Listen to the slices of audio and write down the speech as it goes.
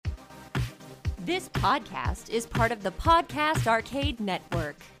This podcast is part of the Podcast Arcade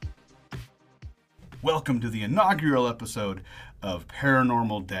Network. Welcome to the inaugural episode of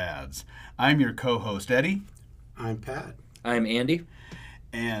Paranormal Dads. I'm your co-host, Eddie. I'm Pat. I'm Andy.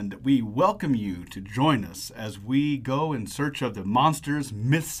 And we welcome you to join us as we go in search of the monsters,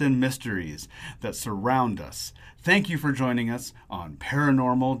 myths, and mysteries that surround us. Thank you for joining us on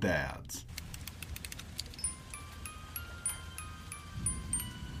Paranormal Dads.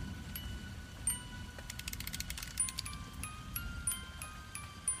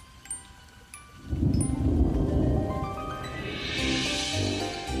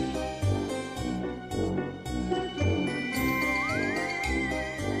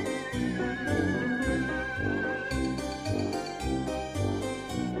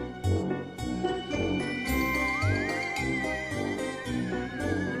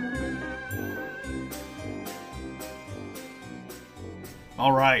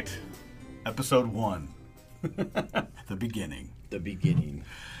 All right, episode 1, the beginning. The beginning.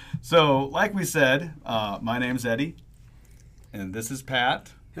 So, like we said, my name's Eddie, and this is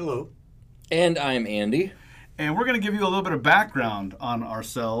Pat. Hello. And I'm Andy. And we're going to give you a little bit of background on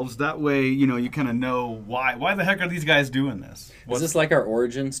ourselves. That way, you kind of know why the heck are these guys doing this? Is this like our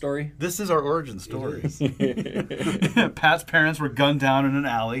origin story? This is our origin story. Pat's parents were gunned down in an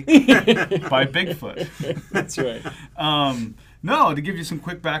alley by Bigfoot. That's right. No, to give you some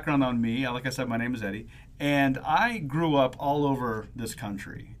quick background on me, like I said, my name is Eddie, and I grew up all over this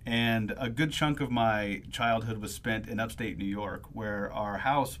country. And a good chunk of my childhood was spent in upstate New York, where our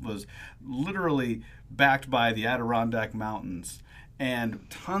house was literally backed by the Adirondack Mountains. And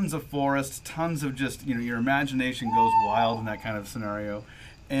tons of forests, tons of just, your imagination goes wild in that kind of scenario.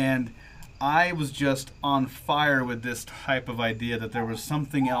 And I was just on fire with this type of idea that there was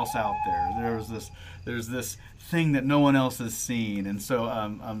something else out there. There's this thing that no one else has seen. And so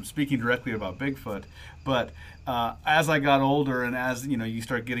I'm speaking directly about Bigfoot. But as I got older and as, you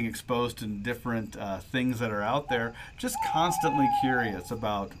start getting exposed to different things that are out there, just constantly curious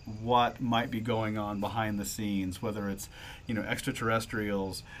about what might be going on behind the scenes, whether it's,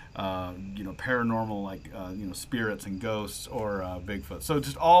 extraterrestrials, paranormal, like, spirits and ghosts, or Bigfoot. So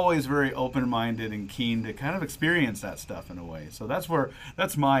just always very open-minded and keen to kind of experience that stuff in a way. So that's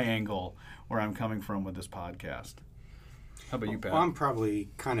my angle where I'm coming from with this podcast. How about you, Pat? Well, I'm probably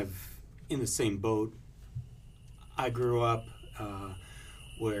kind of in the same boat. I grew up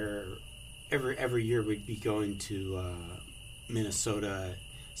where every year we'd be going to Minnesota,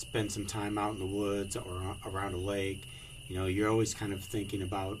 spend some time out in the woods or around a lake. You're always kind of thinking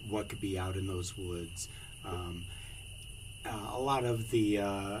about what could be out in those woods. A lot of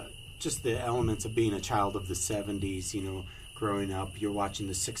the just the elements of being a child of the 70s, growing up, you're watching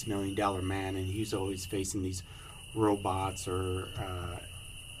the $6 Million Man, and he's always facing these robots or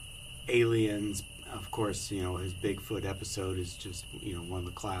aliens. Of course, his Bigfoot episode is just, one of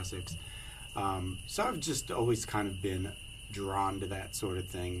the classics. So I've just always kind of been drawn to that sort of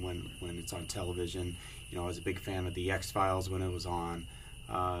thing when it's on television. I was a big fan of the X-Files when it was on.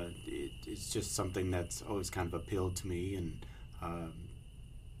 It's just something that's always kind of appealed to me, and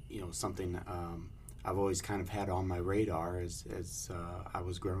something I've always kind of had on my radar as I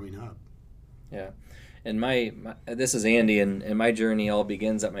was growing up. Yeah. And my this is Andy, and my journey all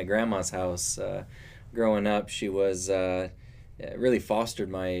begins at my grandma's house. Growing up, she was really fostered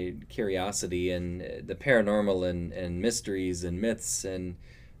my curiosity and the paranormal and mysteries and myths. And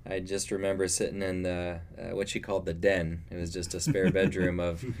I just remember sitting in the what she called the den. It was just a spare bedroom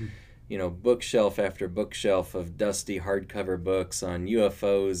of, bookshelf after bookshelf of dusty hardcover books on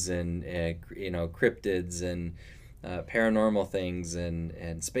UFOs and cryptids and paranormal things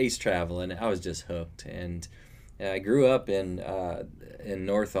and space travel, and I was just hooked. And I grew up in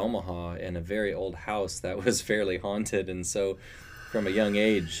North Omaha in a very old house that was fairly haunted, and so from a young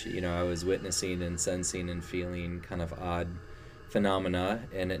age, I was witnessing and sensing and feeling kind of odd phenomena,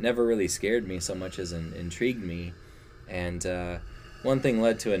 and it never really scared me so much as intrigued me. And one thing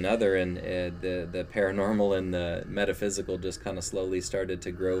led to another, and the paranormal and the metaphysical just kind of slowly started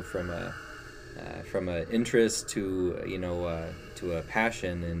to grow from a interest to a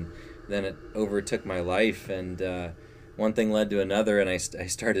passion, and then it overtook my life, and one thing led to another, and I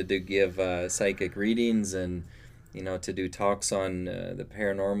started to give psychic readings and to do talks on the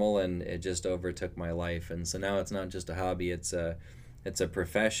paranormal, and it just overtook my life. And so now it's not just a hobby, it's a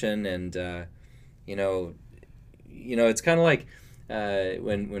profession. And it's kind of like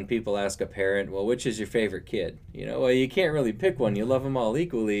when people ask a parent, well, which is your favorite kid? Well, you can't really pick one, you love them all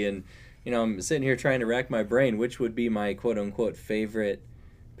equally. And I'm sitting here trying to rack my brain, which would be my quote-unquote favorite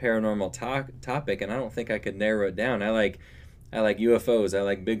paranormal topic, and I don't think I could narrow it down. I like UFOs. I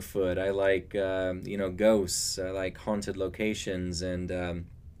like Bigfoot. I like ghosts. I like haunted locations, and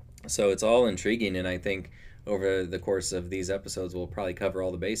so it's all intriguing. And I think over the course of these episodes, we'll probably cover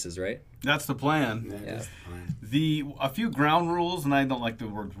all the bases, right? That's the plan. That is the plan. A few ground rules, and I don't like the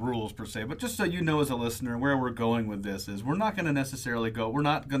word rules per se, but just so you know as a listener where we're going with this is we're not going to necessarily we're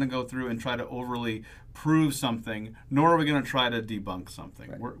not going to go through and try to overly prove something, nor are we going to try to debunk something.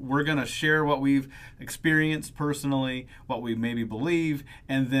 Right. We're going to share what we've experienced personally, what we maybe believe,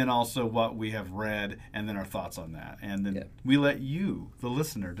 and then also what we have read, and then our thoughts on that. And then we let you, the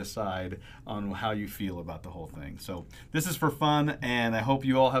listener, decide on how you feel about the whole thing. So this is for fun, and I hope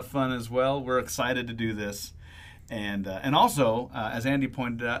you all have fun as well. We're excited to do this. And also, as Andy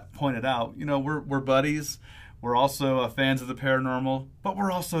pointed out, we're buddies. We're also fans of the paranormal, but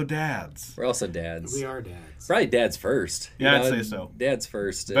we're also dads. We're also dads. We are dads. Probably dads first. Yeah, I'd say so. Dads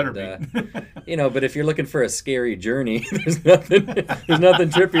first. Better be. But if you're looking for a scary journey, there's nothing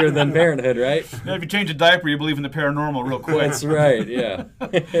trippier than parenthood, right? Yeah, if you change a diaper, you believe in the paranormal real quick. That's right, yeah.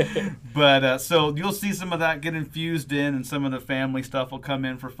 But so you'll see some of that get infused in, and some of the family stuff will come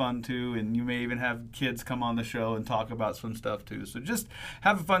in for fun too, and you may even have kids come on the show and talk about some stuff too. So just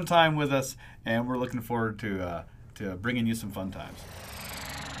have a fun time with us, and we're looking forward to bringing you some fun times.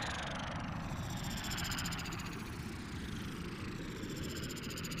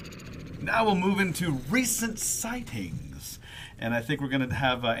 Now we'll move into recent sightings. And I think we're going to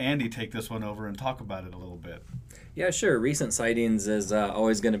have Andy take this one over and talk about it a little bit. Yeah, sure. Recent sightings is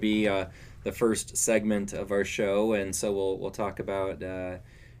always going to be the first segment of our show. And so we'll talk about,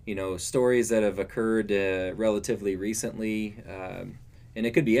 stories that have occurred relatively recently. And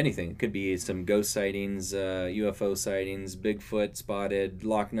it could be anything. It could be some ghost sightings, UFO sightings, Bigfoot spotted,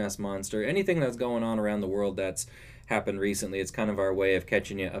 Loch Ness Monster, anything that's going on around the world that's happened recently. It's kind of our way of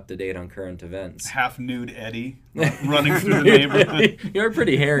catching you up to date on current events. Half nude Eddie running through the neighborhood. You're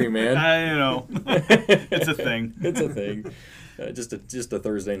pretty hairy, man. It's a thing. It's a thing. Just a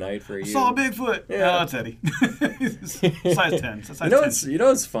Thursday night for you. I saw a Bigfoot. Yeah. Oh, it's Eddie. Size 10. Size 10.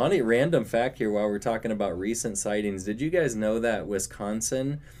 It's funny. Random fact here while we're talking about recent sightings. Did you guys know that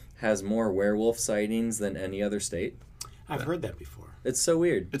Wisconsin has more werewolf sightings than any other state? I've heard that before. It's so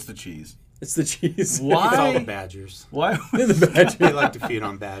weird. It's the cheese. It's the cheese. Why? It's all the badgers. Why? They like to feed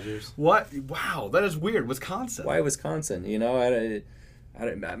on badgers. What? Wow, that is weird. Wisconsin. Why Wisconsin? I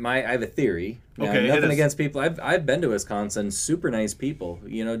have a theory. Now, Okay, nothing against people. I've been to Wisconsin. Super nice people.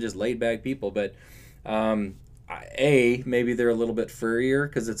 Just laid back people. But maybe they're a little bit furrier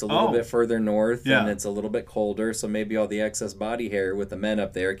because it's a little bit further north and it's a little bit colder. So maybe all the excess body hair with the men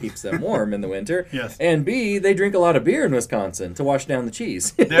up there keeps them warm in the winter. Yes. And B, they drink a lot of beer in Wisconsin to wash down the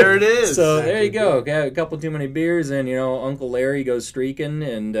cheese. There it is. So there you go. Got a couple too many beers, and Uncle Larry goes streaking,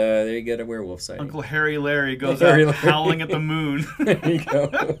 and there you get a werewolf sighting. Uncle Harry Larry goes Harry out Larry. howling at the moon. There you go.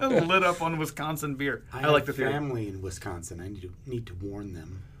 Lit up on Wisconsin beer. I like have the theory. family in Wisconsin. I need to warn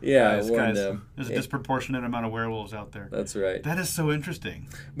them. Yeah, Guys, warned them. there's a disproportionate amount of werewolves out there. That's right. That is so interesting.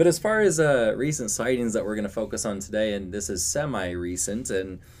 But as far as recent sightings that we're going to focus on today, and this is semi-recent,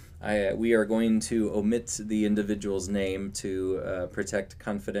 and we are going to omit the individual's name to protect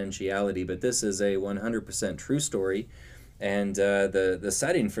confidentiality, but this is a 100% true story, and the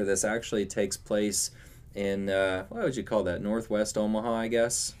setting for this actually takes place in, what would you call that, Northwest Omaha, I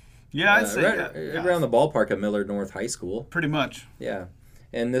guess? Yeah, I'd say around the ballpark of Millard North High School. pretty much. Yeah.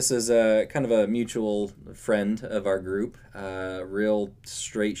 And this is kind of a mutual friend of our group, real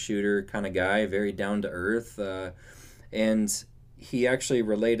straight shooter kind of guy, very down to earth. And he actually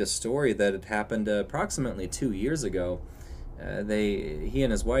relayed a story that had happened approximately 2 years ago. He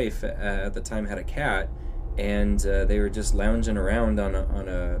and his wife at the time had a cat, and they were just lounging around on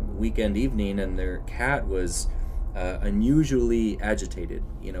a weekend evening, and their cat was unusually agitated,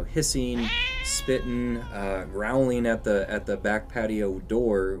 hissing, spitting, growling at the back patio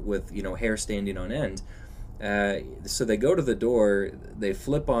door with hair standing on end. So they go to the door, they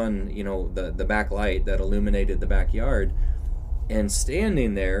flip on the back light that illuminated the backyard, and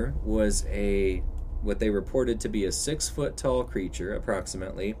standing there was what they reported to be a 6 foot tall creature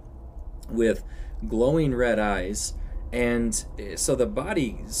approximately, with glowing red eyes. And so the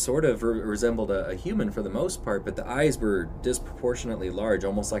body sort of resembled a human for the most part, but the eyes were disproportionately large,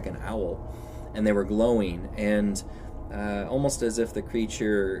 almost like an owl, and they were glowing. And almost as if the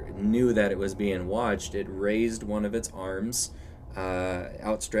creature knew that it was being watched, it raised one of its arms,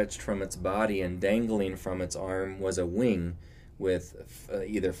 outstretched from its body, and dangling from its arm was a wing with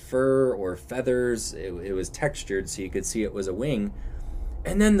either fur or feathers. It was textured so you could see it was a wing.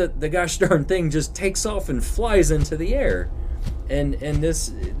 And then the gosh darn thing just takes off and flies into the air. And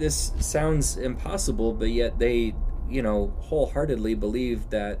this sounds impossible, but yet they wholeheartedly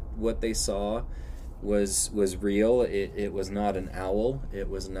believed that what they saw was real. It was not an owl. It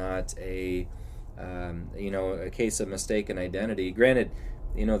was not a case of mistaken identity. Granted,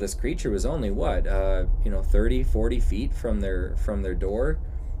 this creature was only 30, 40 feet from their door,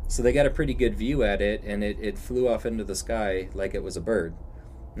 so they got a pretty good view at it, and it flew off into the sky like it was a bird.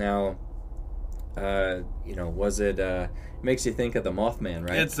 Now, was it? Makes you think of the Mothman,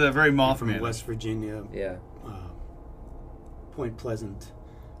 right? It's a very Mothman. From West Virginia. Yeah. Point Pleasant.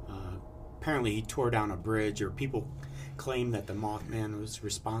 Apparently he tore down a bridge, or people claim that the Mothman was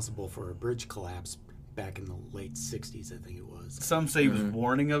responsible for a bridge collapse back in the late 60s, I think it was. Some say he was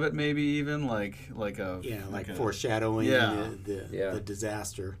warning of it, maybe even like foreshadowing Yeah. the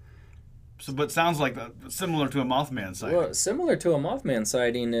disaster. So, but sounds like similar to a Mothman sighting. Well, similar to a Mothman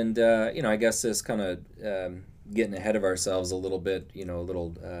sighting, and I guess this kind of getting ahead of ourselves a little bit. A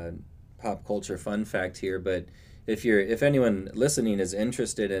little pop culture fun fact here, but if anyone listening is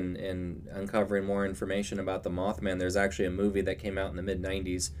interested in uncovering more information about the Mothman, there's actually a movie that came out in the mid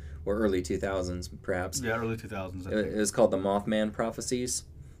 '90s or early 2000s, perhaps. Yeah, early 2000s. It was called The Mothman Prophecies.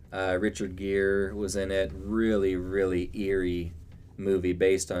 Richard Gere was in it. Really, really eerie movie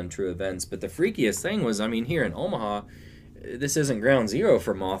based on true events. But the freakiest thing was, here in Omaha, this isn't ground zero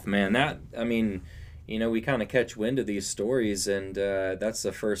for Mothman. We kind of catch wind of these stories, and that's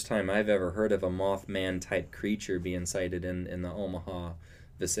the first time I've ever heard of a Mothman-type creature being sighted in the Omaha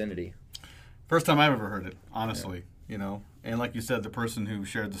vicinity. First time I've ever heard it, honestly. And like you said, the person who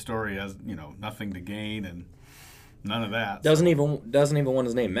shared the story has nothing to gain and none of that. Doesn't even want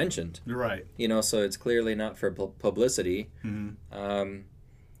his name mentioned. You're right. So it's clearly not for publicity. Mm-hmm.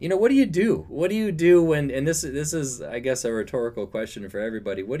 What do you do? What do you do when, and this is, I guess, a rhetorical question for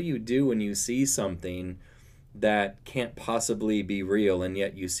everybody. What do you do when you see something that can't possibly be real, and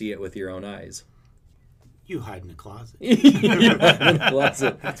yet you see it with your own eyes? You hide in the closet. You hide in the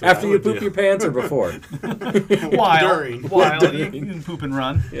closet. After you poop your pants or before? While you can poop and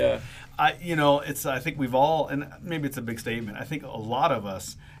run. Yeah. I think we've all, and maybe it's a big statement, I think a lot of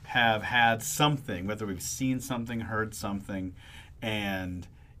us have had something, whether we've seen something, heard something, and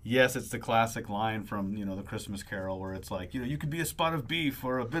yes, it's the classic line from, the Christmas Carol where it's like, you could be a spot of beef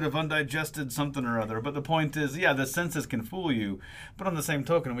or a bit of undigested something or other. But the point is, the senses can fool you. But on the same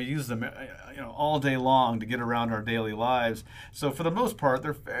token, we use them, all day long to get around our daily lives. So for the most part,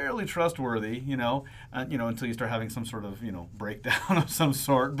 they're fairly trustworthy, until you start having some sort of, breakdown of some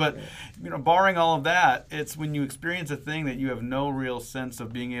sort. But, barring all of that, it's when you experience a thing that you have no real sense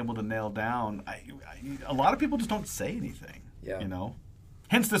of being able to nail down. A lot of people just don't say anything,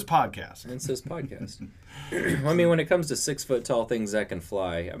 Hence this podcast. When it comes to 6 foot tall things that can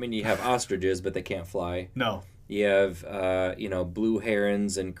fly, you have ostriches, but they can't fly. No. You have, blue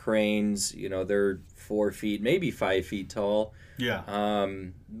herons and cranes. They're 4 feet, maybe 5 feet tall. Yeah.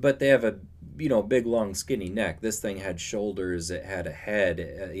 But they have a, big, long, skinny neck. This thing had shoulders. It had a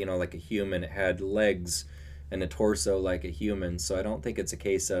head, like a human. It had legs and a torso like a human. So I don't think it's a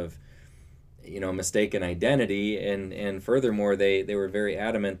case of, mistaken identity, and furthermore, they were very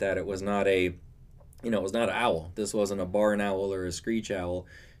adamant that it was not it was not an owl. This wasn't a barn owl or a screech owl,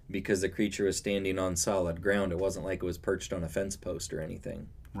 because the creature was standing on solid ground. It wasn't like it was perched on a fence post or anything.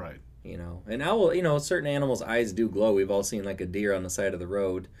 Right. An owl, certain animals' eyes do glow. We've all seen like a deer on the side of the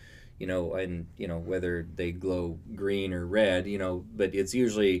road, and whether they glow green or red, but it's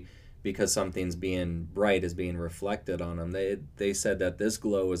usually because something's being bright is being reflected on them. They said that this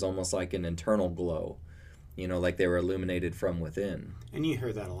glow is almost like an internal glow, like they were illuminated from within. And you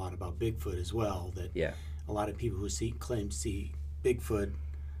hear that a lot about Bigfoot as well, that a lot of people who claim to see Bigfoot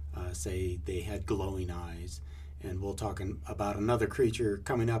say they had glowing eyes. And we'll talk about another creature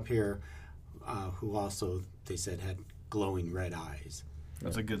coming up here who also, they said, had glowing red eyes.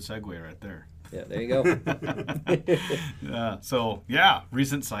 That's a good segue right there. Yeah, there you go.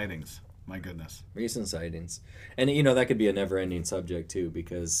 Recent sightings. My goodness. Recent sightings. And, that could be a never-ending subject, too,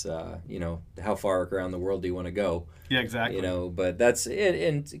 because, how far around the world do you want to go? Yeah, exactly. But that's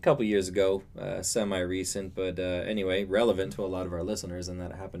a couple years ago, semi-recent, but anyway, relevant to a lot of our listeners, and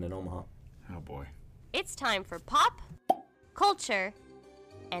that happened in Omaha. Oh, boy. It's time for pop, culture,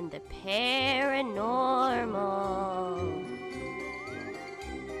 and the paranormal.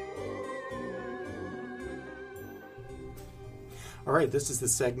 All right, this is the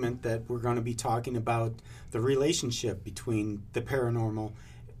segment that we're going to be talking about the relationship between the paranormal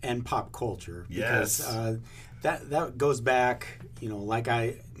and pop culture. Yes. Because that goes back, like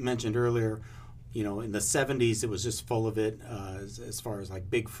I mentioned earlier, in the 70s, it was just full of it as far as like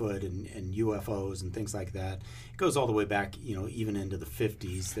Bigfoot and UFOs and things like that. It goes all the way back, even into the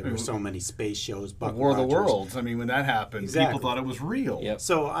 50s. There were so many space shows. Buck War of the Rogers. Worlds. I mean, when that happened, Exactly. people thought it was real. Yep.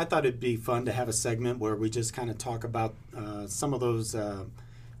 So I thought it'd be fun to have a segment where we just kind of talk about some of those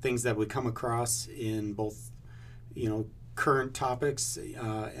things that we come across in both, current topics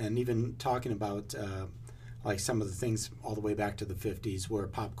and even talking about like some of the things all the way back to the 50s where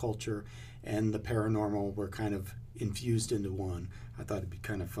pop culture and the paranormal were kind of infused into one. I thought it'd be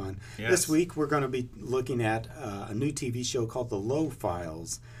kind of fun. Yes. This week we're going to be looking at a new TV show called The Low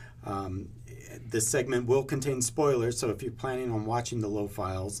Files. This segment will contain spoilers, so if you're planning on watching The Low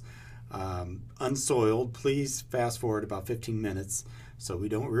Files unsoiled, please fast forward about 15 minutes so we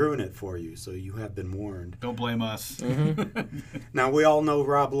don't ruin it for you, so you have been warned. Don't blame us. Now, we all know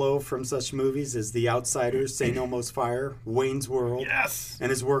Rob Lowe from such movies as The Outsiders, St. Elmo's Fire, Wayne's World, Yes.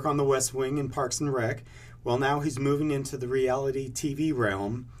 and his work on The West Wing and Parks and Rec. Well, now he's moving into the reality TV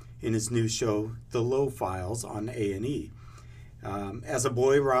realm in his new show, The Low Files, on A&E. As a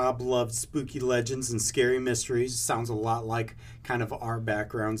boy, Rob loved spooky legends and scary mysteries. Sounds a lot like kind of our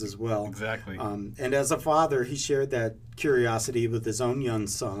backgrounds as well. Exactly. And as a father, he shared that curiosity with his own young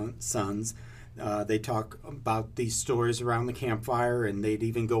sons. They talk about these stories around the campfire, and they'd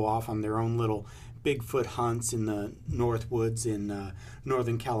even go off on their own little Bigfoot hunts in the North Woods in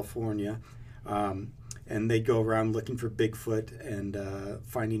Northern California. And they'd go around looking for Bigfoot and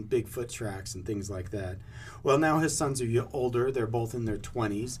finding Bigfoot tracks and things like that. Well, now his sons are older. They're both in their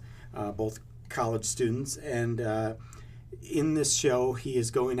 20s, both college students. And in this show, he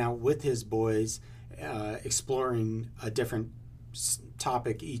is going out with his boys, exploring a different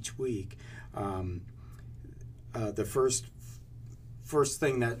topic each week. The first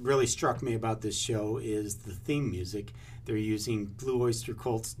thing that really struck me about this show is the theme music. They're using Blue Oyster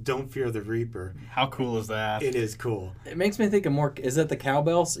Cult's "Don't Fear the Reaper." How cool is that? It is cool. It makes me think of more. Is that the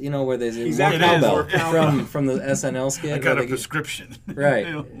cowbells? Where there's Exactly. more It is, cowbell more cowbell. from the SNL skit. I got where a they- prescription. Right.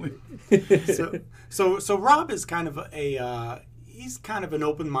 So Rob is kind of he's kind of an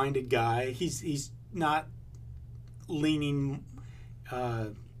open-minded guy. He's not leaning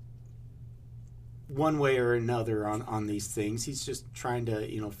one way or another on these things. He's just trying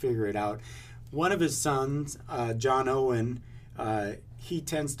to figure it out. One of his sons, John Owen, he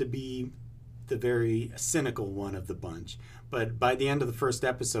tends to be the very cynical one of the bunch. But by the end of the first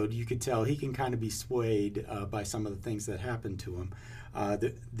episode, you could tell he can kind of be swayed by some of the things that happen to him.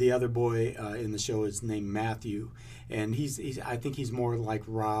 The other boy in the show is named Matthew, and he's I think he's more like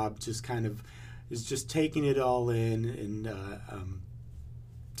Rob, just kind of is just taking it all in and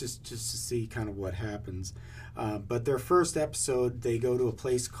just to see kind of what happens. But their first episode, they go to a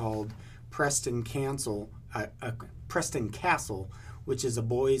place called Preston Castle, which is a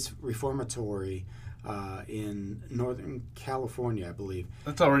boys' reformatory in Northern California, I believe.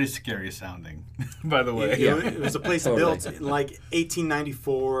 That's already scary sounding, by the way. It was a place Totally. built in like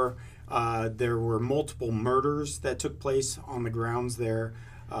 1894. There were multiple murders that took place on the grounds there.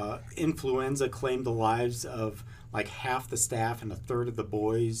 Influenza claimed the lives of like half the staff and a third of the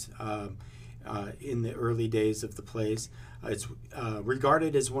boys in the early days of the place. It's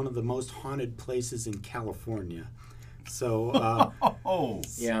regarded as one of the most haunted places in California. So Oh,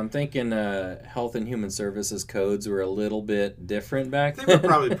 Yeah, I'm thinking Health and Human Services codes were a little bit different back they then. were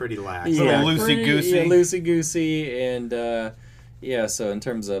probably pretty lax. little loosey-goosey. Loosey-goosey, and so in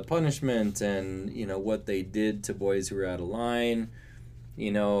terms of punishment and what they did to boys who were out of line,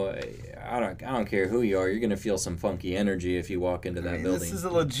 I don't care who you are, you're gonna feel some funky energy if you walk into that building. This is a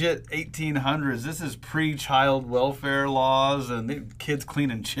legit 1800s. This is pre-child welfare laws and kids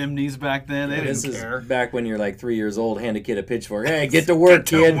cleaning chimneys back then. They This didn't is care. back when you're like 3 years old. Hand a kid a pitchfork. Hey, get to work,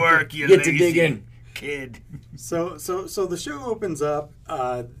 Get kid. to work, you Get to lazy digging. kid. So the show opens up.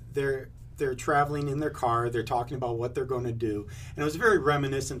 They're traveling in their car. They're talking about what they're going to do, and it was very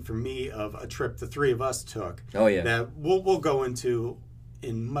reminiscent for me of a trip the three of us took. Oh yeah. That we'll go into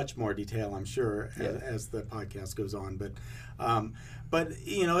in much more detail, I'm sure, as the podcast goes on. But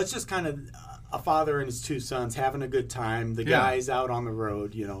it's just kind of a father and his two sons having a good time. The guys out on the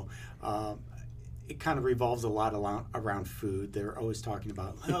road. It kind of revolves a lot around food. They're always talking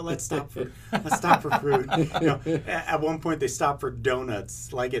about, let's stop for food. At one point they stop for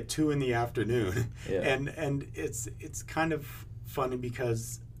donuts, like at 2 p.m, Yeah. and it's kind of funny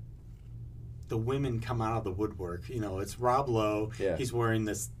because the women come out of the woodwork. It's Rob Lowe. Yeah. He's wearing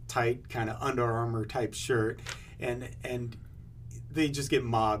this tight kind of Under Armour type shirt, and they just get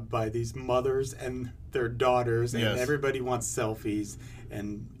mobbed by these mothers and their daughters, and Yes. everybody wants selfies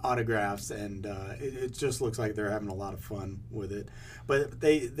and autographs, and it just looks like they're having a lot of fun with it. But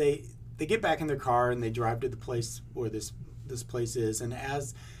they they get back in their car and they drive to the place where this place is, and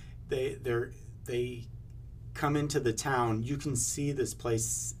as they come into the town, you can see this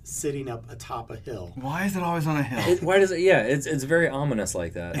place sitting up atop a hill. Why is it always on a hill? Why does it? Yeah, it's very ominous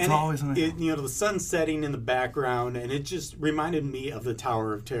like that. It's always on a hill. You know, the sun's setting in the background, and it just reminded me of the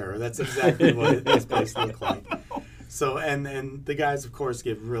Tower of Terror. That's exactly what this place looked like. So, and the guys, of course,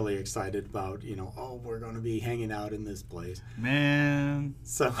 get really excited about, you know, oh, we're going to be hanging out in this place. Man,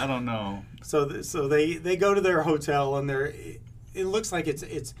 so I don't know. So they go to their hotel, and it looks like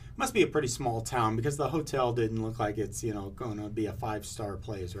it's must be a pretty small town, because the hotel didn't look like it's, you know, going to be a 5-star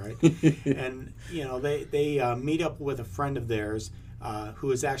place, right? And you know, they meet up with a friend of theirs who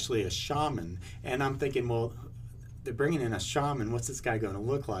is actually a shaman, and I'm thinking, well, they're bringing in a shaman. What's this guy going to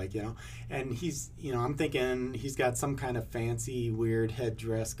look like, you know? And he's, you know, I'm thinking he's got some kind of fancy, weird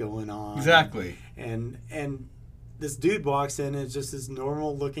headdress going on. Exactly. And this dude walks in, and it's just this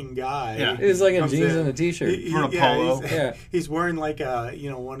normal-looking guy. Yeah. He's like in Comes jeans in. and a t-shirt. For a polo. He's wearing like a, you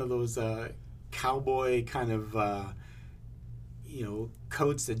know, one of those cowboy kind of, you know,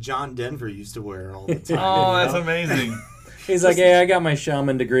 coats that John Denver used to wear all the time. Oh, you that's know? amazing. He's like, hey, I got my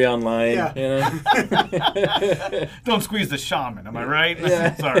shaman degree online. Yeah. You know? Don't squeeze the shaman, am I right?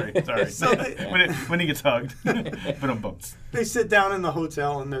 Yeah. sorry. So when he gets hugged. But bumps. They sit down in the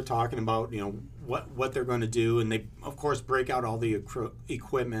hotel, and they're talking about, you know, what they're going to do, and they, of course, break out all the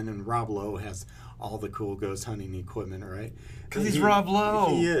equipment, and Rob Lowe has all the cool ghost hunting equipment, right? Because he's Rob Lowe.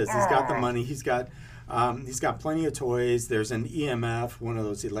 He is. He's got the money. He's got plenty of toys. There's an EMF, one of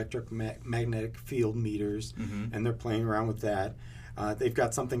those magnetic field meters, and they're playing around with that. They've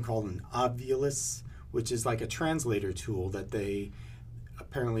got something called an Obulus, which is like a translator tool that they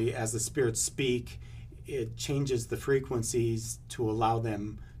apparently, as the spirits speak, it changes the frequencies to allow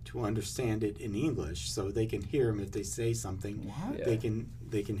them to understand it in English, so they can hear them if they say something. What? They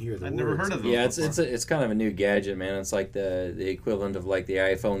can hear the I've words. never heard of those. Yeah, before. it's kind of a new gadget, man. It's like the equivalent of like the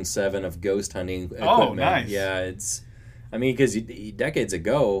iPhone 7 of ghost hunting equipment. Oh, nice. Yeah, I mean, because decades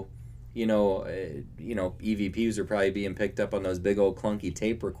ago, you know, EVPs were probably being picked up on those big old clunky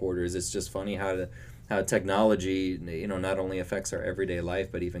tape recorders. It's just funny how technology, you know, not only affects our everyday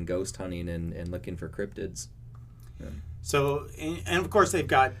life, but even ghost hunting and looking for cryptids. Yeah. So, and of course, they've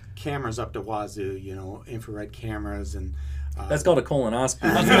got cameras up to wazoo, you know, infrared cameras, and That's called a colonoscopy.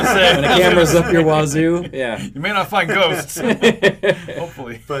 I was going to say. When the camera's up your wazoo, yeah. You may not find ghosts.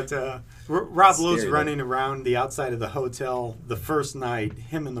 Hopefully. But Rob Lowe's Scary, running around the outside of the hotel the first night,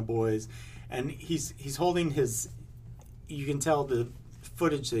 him and the boys, and he's holding his. You can tell the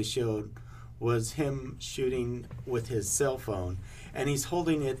footage they showed was him shooting with his cell phone, and he's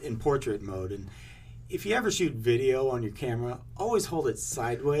holding it in portrait mode. And if you ever shoot video on your camera, always hold it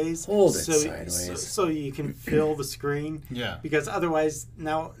sideways. Hold it sideways. So you can fill the screen. Yeah. Because otherwise,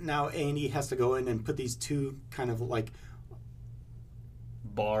 now A&E has to go in and put these two kind of like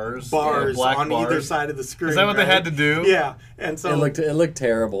Bars. bars on bars. either side of the screen. Is that what they right? had to do? Yeah, and so It looked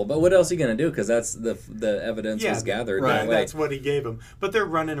terrible, but what else are you gonna do? Because that's the evidence was gathered right. that way. that's what he gave them. But they're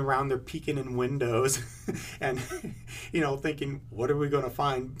running around, they're peeking in windows, and thinking, what are we going to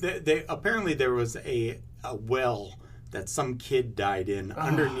find? They apparently there was a well that some kid died in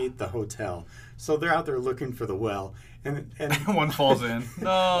underneath the hotel, so they're out there looking for the well, and One falls in. No.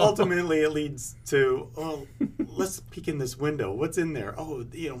 ultimately it leads to, oh, let's peek in this window. What's in there? Oh,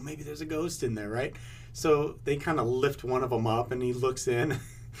 maybe there's a ghost in there, right? So they kind of lift one of them up, and he looks in,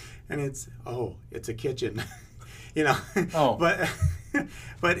 and it's a kitchen, Oh.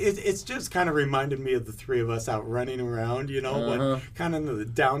 But it's just kind of reminded me of the three of us out running around, when kind of the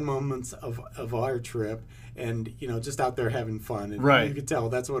down moments of our trip, and just out there having fun. And Right. you could tell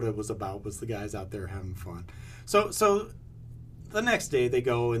that's what it was about, was the guys out there having fun. So the next day they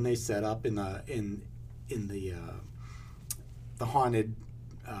go and they set up in the haunted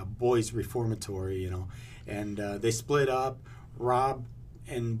boys reformatory, and they split up. Rob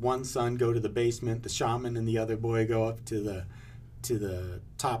and one son go to the basement. The shaman and the other boy go up to the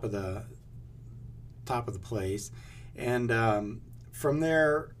top of the place, and from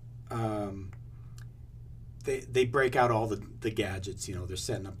there they break out all the gadgets. They're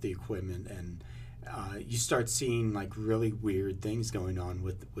setting up the equipment, and you start seeing like really weird things going on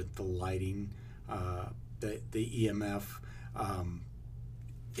with the lighting, the EMF.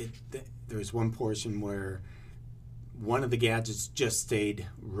 There's one portion where one of the gadgets just stayed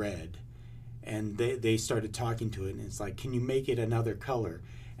red, and they started talking to it, and it's like, can you make it another color?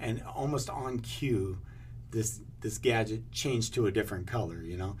 And almost on cue, this gadget changed to a different color.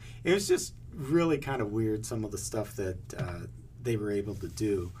 It was just really kind of weird, some of the stuff that they were able to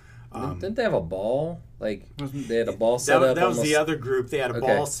do. Didn't they have a ball? Like, they had a ball set up? That was almost... the other group. They had a Okay.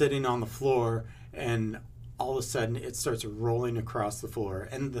 ball sitting on the floor, and all of a sudden it starts rolling across the floor.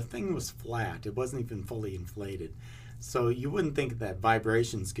 And the thing was flat. It wasn't even fully inflated. So you wouldn't think that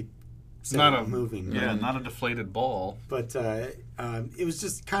vibrations could set it moving. Yeah, not a deflated ball. But it was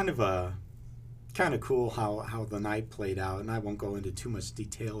just kind of cool how the night played out, and I won't go into too much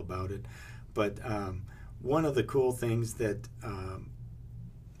detail about it. But one of the cool things that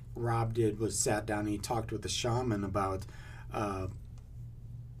Rob did was sat down and he talked with the shaman about,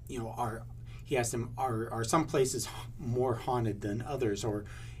 he asked him, are some places more haunted than others,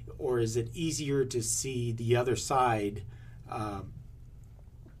 or is it easier to see the other side?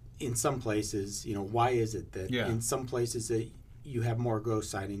 In some places, why is it that in some places that you have more ghost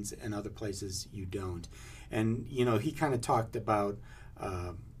sightings and other places you don't? And, he kind of talked about,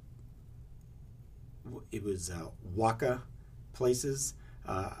 it was Waka places.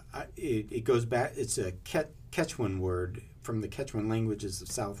 It goes back, it's a Quechuan word from the Quechuan languages of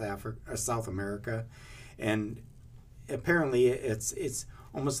South America. And apparently it's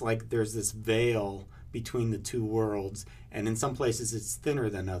almost like there's this veil between the two worlds, and in some places it's thinner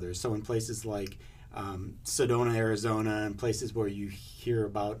than others. So in places like Sedona, Arizona, and places where you hear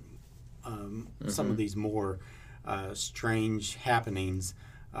about some of these more strange happenings,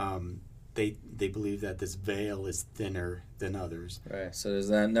 they believe that this veil is thinner than others. Right. So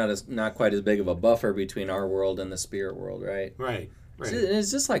there's not quite as big of a buffer between our world and the spirit world, right? Right. So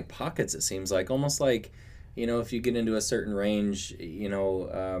it's just like pockets. It seems like almost like, if you get into a certain range,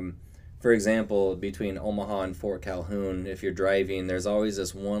 for example, between Omaha and Fort Calhoun, if you're driving, there's always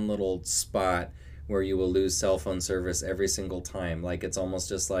this one little spot where you will lose cell phone service every single time. Like, it's almost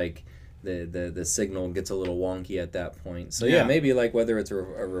just like the signal gets a little wonky at that point. So yeah, maybe like whether it's a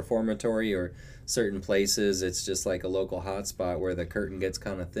reformatory or certain places, it's just like a local hotspot where the curtain gets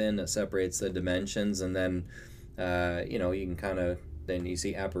kind of thin, it separates the dimensions, and then you can kind of, then you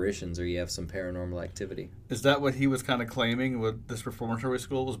see apparitions or you have some paranormal activity. Is that what he was kind of claiming? With this reformatory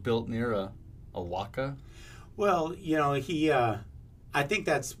school was built near a waka? Well, I think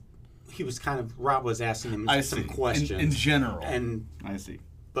he was kind of, Rob was asking him some questions. In general. And I see.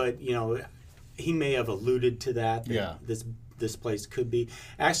 But, he may have alluded to that this place could be.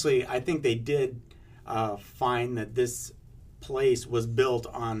 Actually, I think they did find that this place was built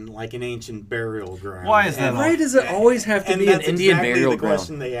on like an ancient burial ground. Why is that? Why does it always have to be an Indian burial ground? That's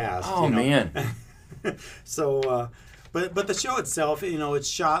exactly the question they asked. Oh, man. So, but the show itself, it's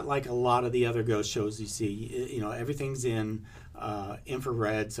shot like a lot of the other ghost shows you see. Everything's in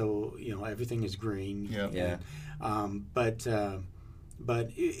infrared, so everything is green. Yeah.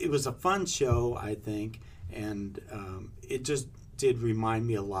 But it was a fun show, I think, and it just did remind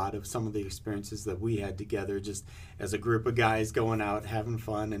me a lot of some of the experiences that we had together, just as a group of guys going out having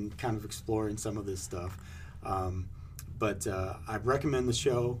fun and kind of exploring some of this stuff. But I recommend the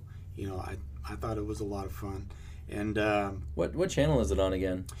show. I thought it was a lot of fun. And what channel is it on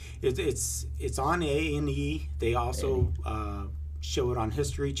again? It's on A&E. They also show it on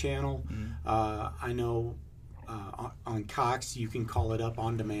History Channel. Mm-hmm. I know on Cox you can call it up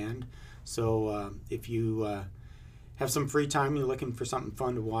on demand. So if you have some free time, you're looking for something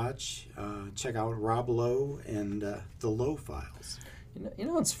fun to watch, check out Rob Lowe and the Lowe Files.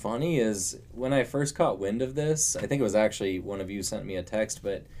 What's funny is when I first caught wind of this, I think it was actually one of you sent me a text,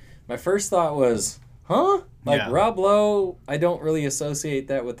 but my first thought was, Rob Lowe, I don't really associate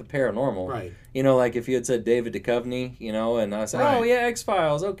that with the paranormal. Right. Like if you had said David Duchovny, and I said, oh yeah,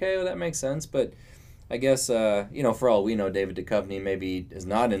 X-Files, okay, well that makes sense, but I guess, for all we know, David Duchovny maybe is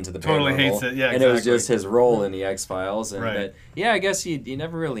not into the paranormal. Totally hates it, yeah, and exactly. it was just his role in the X-Files. And right. I guess you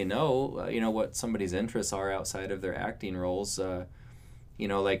never really know, what somebody's interests are outside of their acting roles.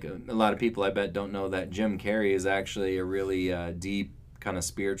 Like a lot of people, I bet, don't know that Jim Carrey is actually a really deep, kind of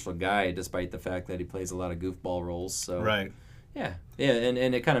spiritual guy, despite the fact that he plays a lot of goofball roles. So right. Yeah,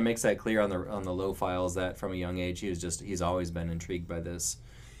 and it kind of makes that clear on the Lowe Files that from a young age he's always been intrigued by this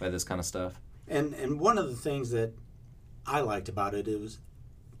kind of stuff. And one of the things that I liked about it was,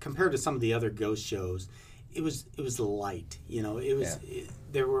 compared to some of the other ghost shows, it was light.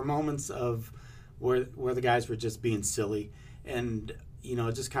 There were moments of where the guys were just being silly, and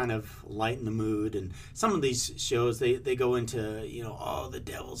just kind of lighten the mood. And some of these shows they go into the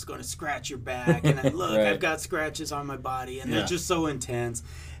devil's going to scratch your back, and look, right. I've got scratches on my body, and they're just so intense.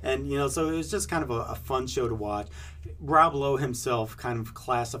 And so it was just kind of a fun show to watch. Rob Lowe himself kind of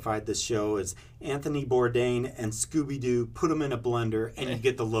classified this show as Anthony Bourdain and Scooby-Doo. Put them in a blender, and you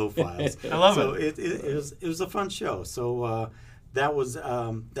get the Lowe Files. I love it. So it was a fun show. So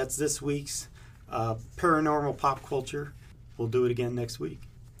that's this week's paranormal pop culture. We'll do it again next week.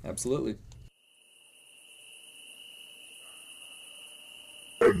 Absolutely.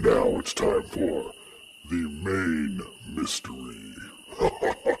 And now it's time for the main mystery.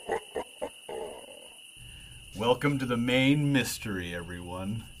 Welcome to the main mystery,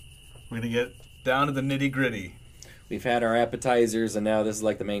 everyone. We're going to get down to the nitty-gritty. We've had our appetizers, and now this is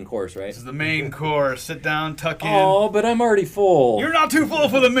like the main course, right? This is the main course. Sit down, tuck in. Oh, but I'm already full. You're not too full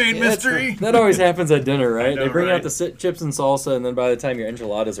for the main mystery. That always happens at dinner, right? know, They bring right? out the chips and salsa, and then by the time your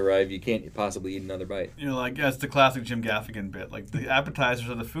enchiladas arrive, you can't possibly eat another bite. You're like, that's the classic Jim Gaffigan bit. Like, the appetizers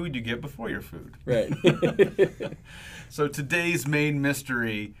are the food you get before your food. Right. So today's main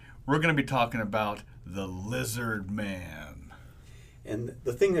mystery, we're going to be talking about the Lizard Man. And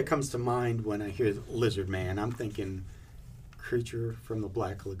the thing that comes to mind when I hear Lizard Man, I'm thinking Creature from the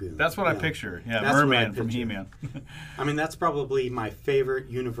Black Lagoon. That's what I know? picture. Yeah, That's what I Merman from picture. He-Man. I mean, that's probably my favorite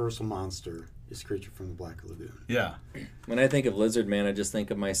Universal monster is Creature from the Black Lagoon. Yeah. When I think of Lizard Man, I just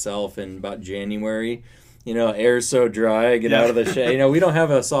think of myself in about January. You know, air's so dry. I get out of the shower. You know, we don't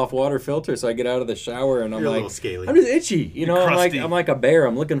have a soft water filter, so I get out of the shower and I'm You're a like, little scaly. I'm just itchy. You know, You're I'm crusty. like a bear.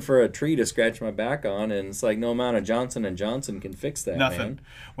 I'm looking for a tree to scratch my back on, and it's like no amount of Johnson & Johnson can fix that. Nothing. Man.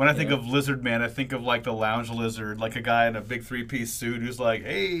 When I think of Lizard Man, I think of like the lounge lizard, like a guy in a big three-piece suit who's like,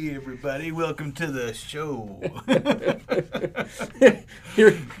 "Hey, everybody, welcome to the show."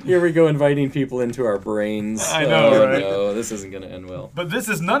 Here we go, inviting people into our brains. I know, right? No, this isn't going to end well. But this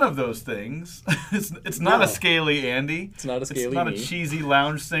is none of those things. It's not No. a scaly Andy. It's not a scaly It's not me. a cheesy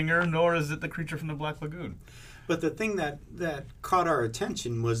lounge singer, nor is it the Creature from the Black Lagoon. But the thing that caught our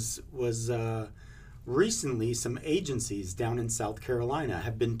attention was recently some agencies down in South Carolina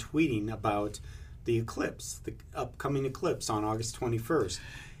have been tweeting about the eclipse, the upcoming eclipse on August 21st.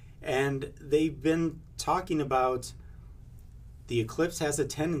 And they've been talking about the eclipse has a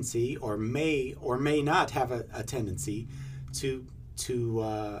tendency, or may not have a tendency, to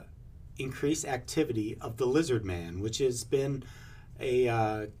increase activity of the Lizard Man, which has been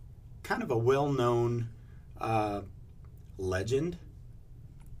a kind of a well-known legend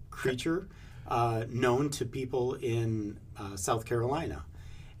creature known to people in South Carolina.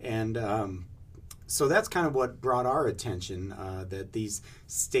 And so that's kind of what brought our attention, that these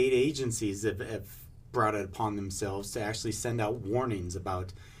state agencies have brought it upon themselves to actually send out warnings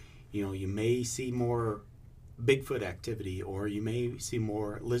about, you know, you may see more Bigfoot activity or you may see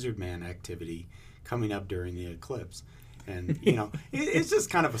more Lizard Man activity coming up during the eclipse. And, you know, it's just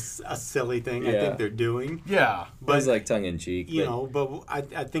kind of a silly thing I Yeah. think they're doing. Yeah. But it's like tongue-in-cheek. You know, but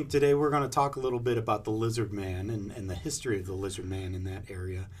I think today we're going to talk a little bit about the Lizard Man and the history of the Lizard Man in that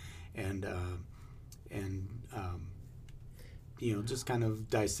area, and you know, just kind of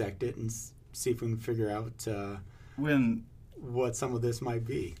dissect it and see if we can figure out what some of this might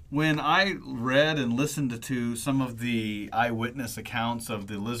be. When I read and listened to some of the eyewitness accounts of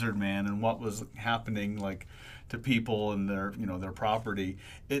the Lizard Man and what was happening, like, to people and their, you know, their property,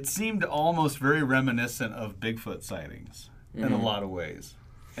 it seemed almost very reminiscent of Bigfoot sightings in a lot of ways.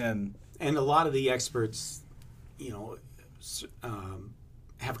 And a lot of the experts, you know,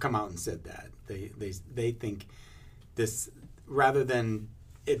 have come out and said that they think this, rather than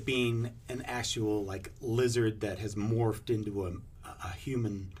it being an actual like lizard that has morphed into a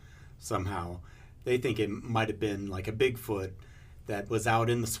human somehow, they think it might have been like a Bigfoot that was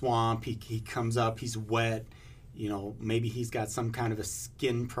out in the swamp. He comes up, he's wet. You know, maybe he's got some kind of a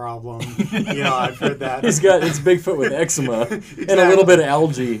skin problem. You know, I've heard that. It's Bigfoot with eczema and a Exactly. little bit of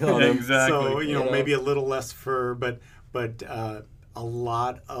algae on him. Exactly. So, you know, You know. maybe a little less fur, but a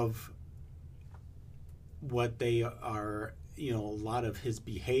lot of what they are, you know, a lot of his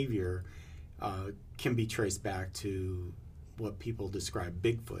behavior can be traced back to what people describe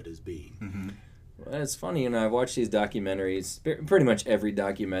Bigfoot as being. Well, it's funny, you know, I've watched these documentaries, pretty much every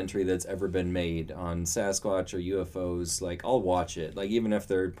documentary that's ever been made on Sasquatch or UFOs. Like, I'll watch it. Like, even if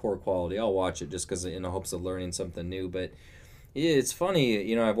they're poor quality, I'll watch it just because in the hopes of learning something new. But yeah, it's funny,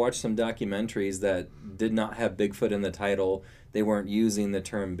 you know, I've watched some documentaries that did not have Bigfoot in the title. They weren't using the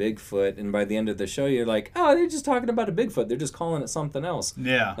term Bigfoot. And by the end of the show, you're like, oh, they're just talking about a Bigfoot. They're just calling it something else.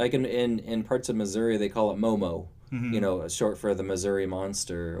 yeah. Like in parts of Missouri, they call it Momo, you know, short for the Missouri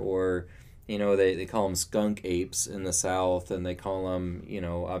Monster. Or, you know, they call them skunk apes in the South, and they call them, you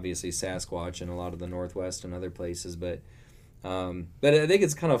know, obviously Sasquatch in a lot of the Northwest and other places. But I think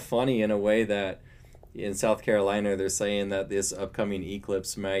it's kind of funny in a way that in South Carolina they're saying that this upcoming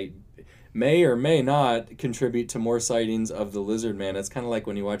eclipse might may or may not contribute to more sightings of the lizard man. It's kind of like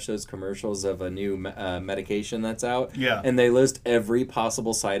when you watch those commercials of a new medication that's out, Yeah. and they list every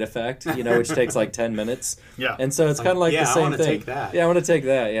possible side effect, which takes like 10 minutes. Yeah. And so it's kind of like the same I want thing. to take that. Yeah, I want to take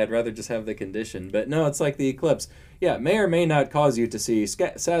that. Yeah, I'd rather just have the condition. But no, it's like the eclipse. Yeah, may or may not cause you to see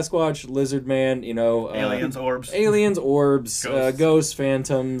Sasquatch, lizard man, Aliens, orbs. Ghosts,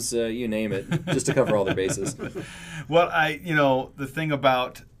 phantoms, you name it, just to cover all the bases. Well, the thing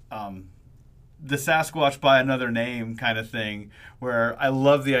about the Sasquatch by another name kind of thing, where I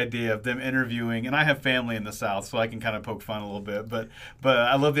love the idea of them interviewing, and I have family in the South, so I can kind of poke fun a little bit, but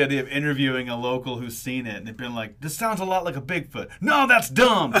I love the idea of interviewing a local who's seen it, and they've been like, this sounds a lot like a Bigfoot. No, that's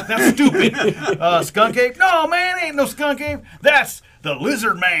dumb. That's stupid. Skunk ape? No, man, ain't no skunk ape. That's the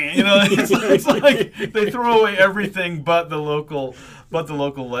lizard man. It's like they throw away everything but the local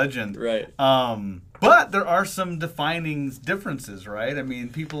legend. Right. But there are some defining differences, right? I mean,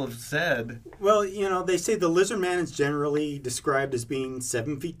 people have said... Well, they say the lizard man is generally described as being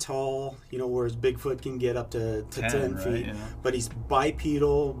 7 feet tall, whereas Bigfoot can get up to 10 right? feet. Yeah. But he's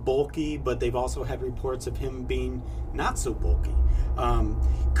bipedal, bulky, but they've also had reports of him being not so bulky.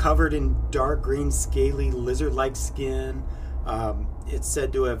 Covered in dark green, scaly, lizard-like skin. It's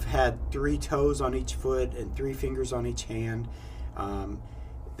said to have had 3 toes on each foot and 3 fingers on each hand.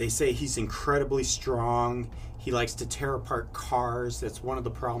 They say he's incredibly strong. He likes to tear apart cars. That's one of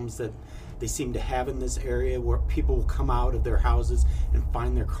the problems that they seem to have in this area, where people will come out of their houses and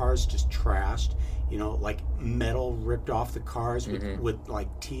find their cars just trashed. Like metal ripped off the cars with like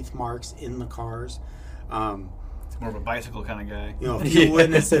teeth marks in the cars. It's more of a bicycle kind of guy. A few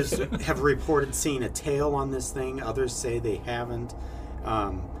witnesses have reported seeing a tail on this thing. Others say they haven't.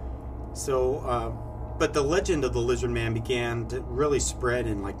 But the legend of the lizard man began to really spread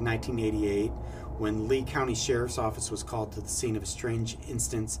in like 1988, when Lee County Sheriff's Office was called to the scene of a strange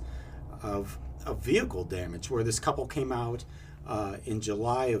instance of vehicle damage, where this couple came out in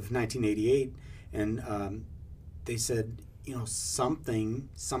July of 1988, and they said,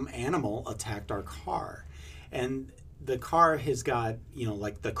 some animal attacked our car. And the car has got,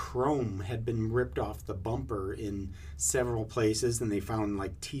 like the chrome had been ripped off the bumper in several places, and they found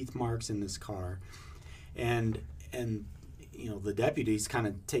like teeth marks in this car. And the deputies kind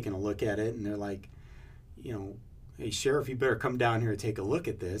of taking a look at it, and they're like, hey, Sheriff, you better come down here and take a look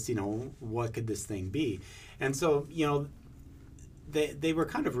at this. What could this thing be? And so, they were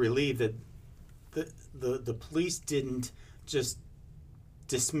kind of relieved that the police didn't just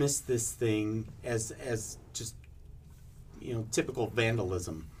dismiss this thing as just typical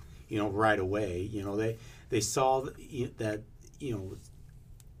vandalism, right away. They saw that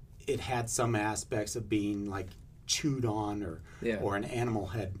it had some aspects of being like chewed on, or an animal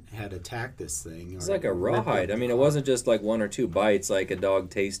had attacked this thing. It's like a rawhide. I mean, it wasn't just like 1 or 2 bites, like a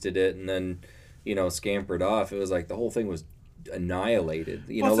dog tasted it and then, scampered off. It was like the whole thing was annihilated.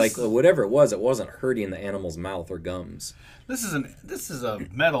 Whatever it wasn't hurting the animal's mouth or gums. This is a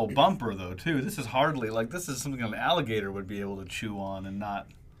metal bumper though too. This is hardly this is something an alligator would be able to chew on and not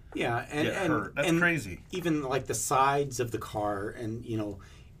get hurt. That's crazy. Even like the sides of the car, and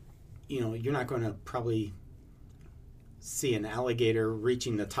you're not going to probably see an alligator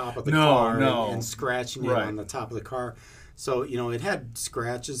reaching the top of the car and scratching it on the top of the car. So, it had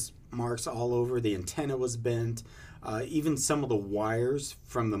scratches, marks all over. The antenna was bent. Even some of the wires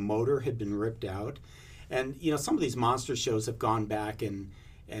from the motor had been ripped out. And, some of these monster shows have gone back and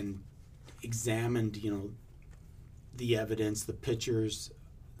examined, the evidence, the pictures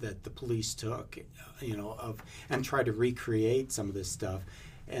that the police took, and tried to recreate some of this stuff.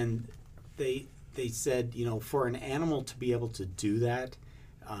 And they said, for an animal to be able to do that,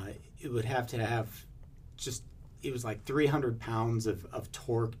 it would have to have it was like 300 pounds of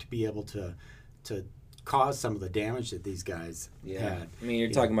torque to be able to cause some of the damage that these guys had. I mean,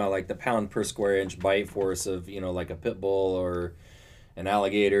 you're talking about like the pound per square inch bite force of, like a pit bull or an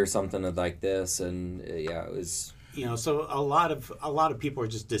alligator, something like this. And it was... so a lot of people are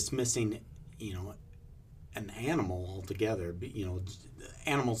just dismissing, an animal altogether.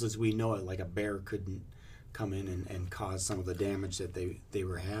 Animals as we know it, like a bear, couldn't come in and cause some of the damage that they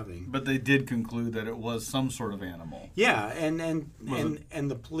were having. But they did conclude that it was some sort of animal. Yeah, and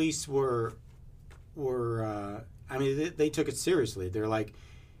the police were they took it seriously. They're like,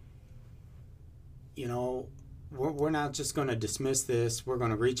 we're not just going to dismiss this. We're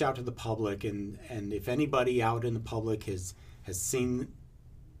going to reach out to the public, and if anybody out in the public has seen,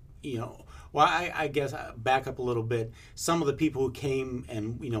 well, I guess back up a little bit. Some of the people who came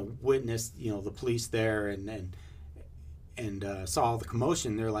and witnessed the police there and saw the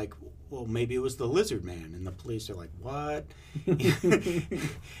commotion, they're like, well, maybe it was the lizard man. And the police are like, what?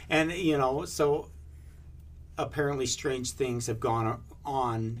 And, so apparently strange things have gone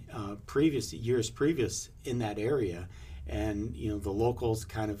on years previous in that area. And, the locals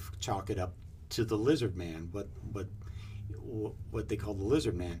kind of chalk it up to the lizard man, what they call the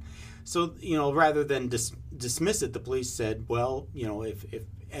lizard man. So, rather than dismiss it, the police said, well, if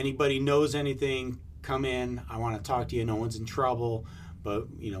anybody knows anything, come in. I want to talk to you. No one's in trouble. But,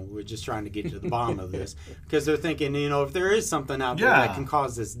 we're just trying to get to the bottom of this. Because they're thinking, if there is something out there that can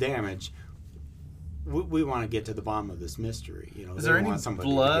cause this damage, we want to get to the bottom of this mystery. Is there any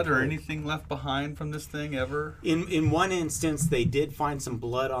blood or anything left behind from this thing ever? In one instance, they did find some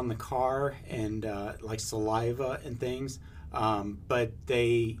blood on the car and like saliva and things. But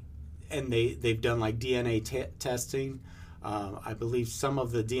they've done like DNA testing. I believe some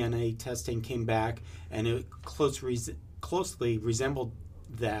of the DNA testing came back, and it closely resembled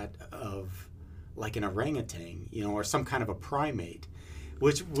that of like an orangutan, or some kind of a primate,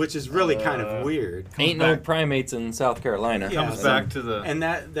 which is really kind of weird. Ain't no primates in South Carolina. Yeah, Comes back to the and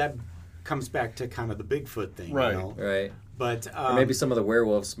that comes back to kind of the Bigfoot thing, right? Right. But or maybe some of the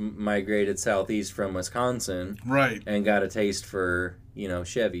werewolves migrated southeast from Wisconsin, right, and got a taste for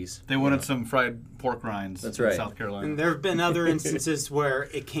Chevys. They wanted some fried pork rinds. That's in right. South Carolina. And there have been other instances where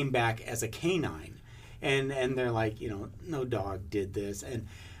it came back as a canine, and they're like, no dog did this,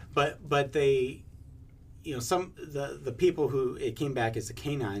 but they, some the people who it came back as a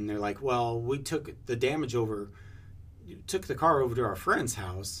canine, they're like, well, we took the car over to our friend's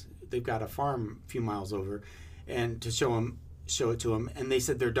house. They've got a farm a few miles over, and to show it to them, and they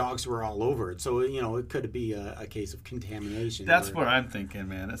said their dogs were all over it. So it could be a case of contamination. That's what I'm thinking,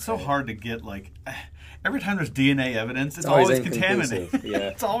 man. It's so hard to get every time there's DNA evidence, it's always contaminated. Yeah,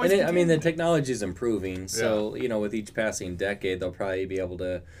 it's always. The technology is improving, so with each passing decade, they'll probably be able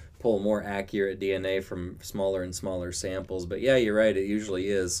to pull more accurate DNA from smaller and smaller samples. But yeah, you're right. It usually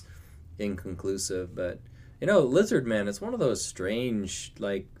is inconclusive, but. Lizard man, it's one of those strange,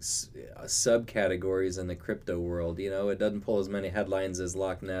 subcategories in the crypto world. It doesn't pull as many headlines as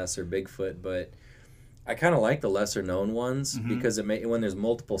Loch Ness or Bigfoot, but I kind of like the lesser-known ones because when there's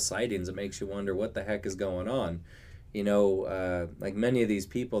multiple sightings, it makes you wonder what the heck is going on. Like many of these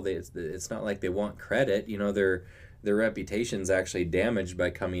people, it's not like they want credit. Their reputation's actually damaged by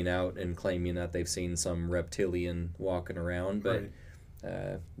coming out and claiming that they've seen some reptilian walking around, but... Right.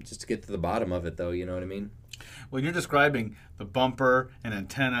 Just to get to the bottom of it, though, you know what I mean? When you're describing the bumper and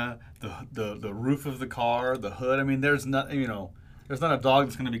antenna, the roof of the car, the hood, I mean, there's not a dog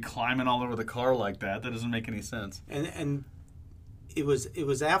that's going to be climbing all over the car like that. That doesn't make any sense. And it was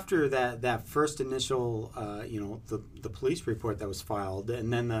after that first initial, the police report that was filed,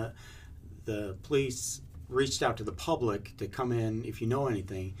 and then the police reached out to the public to come in if you know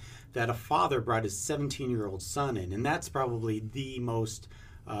anything, that a father brought his 17-year-old son in, and that's probably the most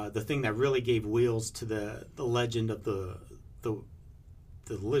the thing that really gave wheels to the legend of the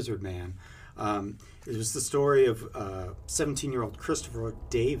lizard man. It was the story of 17-year-old Christopher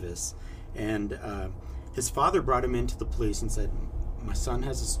Davis, and his father brought him into the police and said, "My son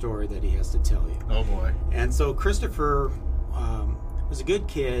has a story that he has to tell you." Oh boy! And so Christopher was a good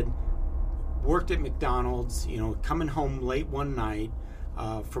kid, worked at McDonald's, coming home late one night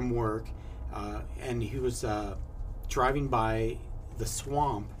from work, and he was driving by the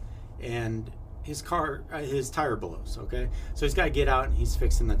swamp, and his tire blows. Okay, so he's got to get out, and he's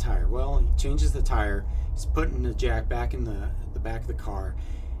fixing the tire. Well, he changes the tire, he's putting the jack back in the back of the car,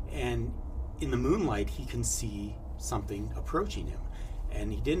 and in the moonlight he can see something approaching him,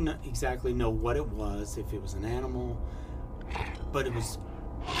 and he didn't exactly know what it was, if it was an animal, but it was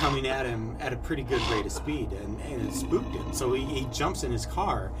coming at him at a pretty good rate of speed, and it spooked him. So he jumps in his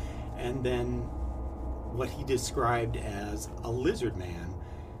car, and then what he described as a lizard man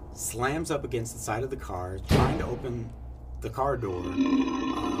slams up against the side of the car, trying to open the car door. He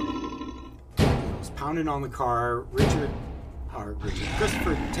was pounding on the car.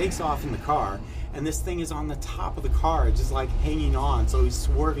 Christopher takes off in the car, and this thing is on the top of the car, just like hanging on, so he's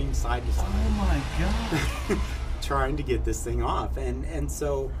swerving side to side. Oh my God. Trying to get this thing off, and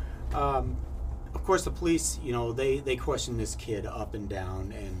so of course the police, they question this kid up and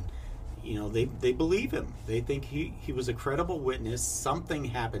down, and they believe him. They think he was a credible witness. Something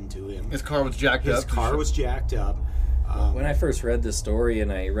happened to him. His car was jacked up. His car was jacked up. When I first read this story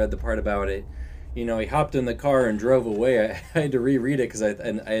and I read the part about it, he hopped in the car and drove away. I had to reread it because I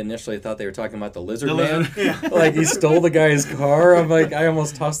initially thought they were talking about the lizard man. Yeah. Like he stole the guy's car. I'm like, I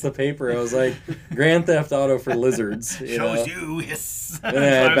almost tossed the paper. I was like, Grand Theft Auto for lizards. Shows you, yes. And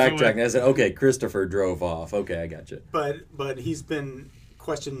then I backtracked and I said, okay, Christopher drove off. Okay, I got you. But he's been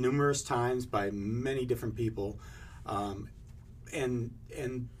questioned numerous times by many different people, and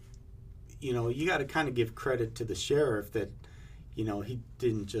you know, you got to kind of give credit to the sheriff that, you know, he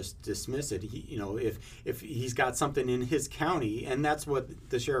didn't just dismiss it. He, you know, if he's got something in his county, and that's what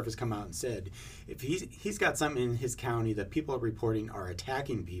the sheriff has come out and said, if he's got something in his county that people are reporting are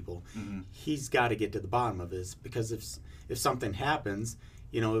attacking people, he's got to get to the bottom of this, because if something happens,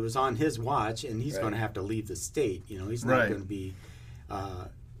 you know, it was on his watch, and he's going to have to leave the state. You know, he's not going to be.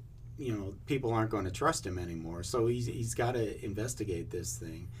 You know, people aren't going to trust him anymore. So he's got to investigate this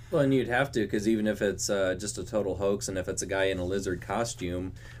thing. Well, and you'd have to, because even if it's just a total hoax, and if it's a guy in a lizard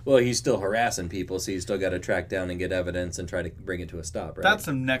costume, well, he's still harassing people, so you still got to track down and get evidence and try to bring it to a stop, right? That's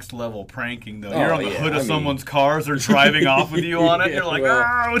some next level pranking, though. Oh, You're on the hood of someone's cars, they're driving off with you on it. You're like,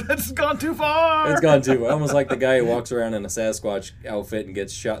 oh, that's gone too far. It's gone too far. Almost like the guy who walks around in a Sasquatch outfit and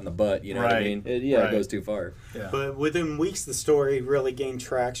gets shot in the butt. You know what I mean? It goes too far. Yeah. But within weeks, the story really gained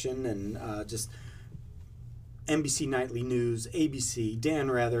traction, and just NBC Nightly News, ABC,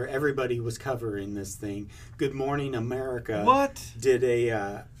 Dan Rather, everybody was covering this thing. Good Morning America did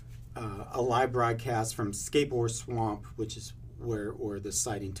a live broadcast from Skateboard Swamp, which is where the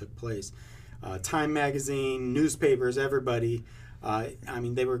sighting took place. Time Magazine, newspapers, everybody. I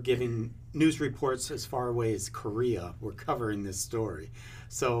mean, they were giving news reports as far away as Korea were covering this story.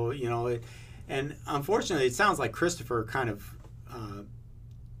 So, you know, and unfortunately, it sounds like Christopher kind of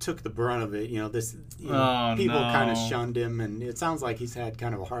took the brunt of it. You know, people kind of shunned him, and it sounds like he's had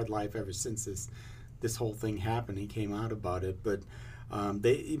kind of a hard life ever since this whole thing happened. He came out about it,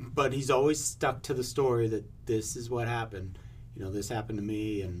 but he's always stuck to the story that this is what happened. You know, this happened to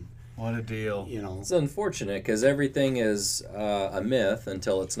me, and what a deal. You know, it's unfortunate because everything is a myth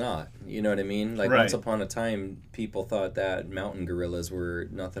until it's not. You know what I mean? Like once upon a time, people thought that mountain gorillas were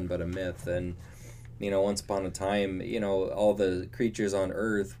nothing but a myth, and you know, once upon a time, you know, all the creatures on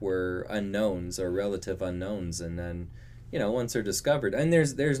Earth were unknowns or relative unknowns, and then, you know, once they're discovered, and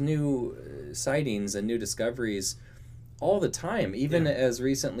there's new sightings and new discoveries all the time, even as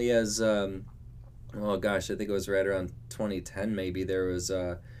recently as, oh gosh, I think it was right around 2010 maybe, there was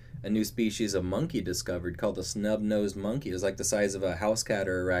a new species of monkey discovered called the snub-nosed monkey. It was like the size of a house cat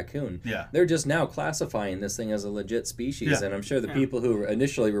or a raccoon. Yeah. They're just now classifying this thing as a legit species, and I'm sure the people who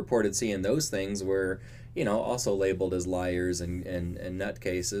initially reported seeing those things were, you know, also labeled as liars and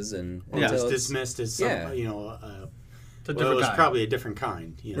nutcases, and just dismissed as some, you know, it was probably a different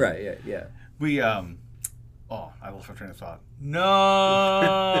kind. You know? Right. Yeah. We I lost my train of thought. No,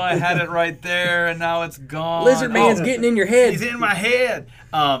 I had it right there, and now it's gone. Lizard Man's getting in your head. He's in my head.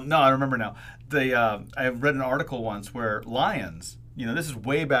 No, I remember now. I read an article once where lions, you know, this is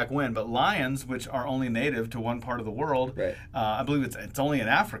way back when, but lions, which are only native to one part of the world, I believe it's only in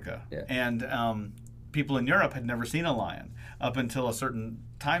Africa, and people in Europe had never seen a lion up until a certain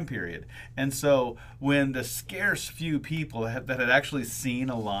time period. And so when the scarce few people that had actually seen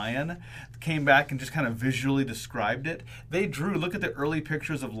a lion came back and just kind of visually described it, they look at the early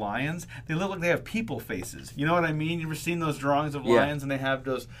pictures of lions, they look like they have people faces. You know what I mean? You ever seen those drawings of lions, and they have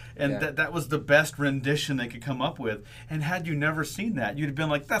those, and that was the best rendition they could come up with. And had you never seen that, you'd have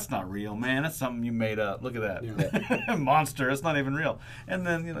been like, that's not real, man. That's something you made up. Look at that. Monster. It's not even real. And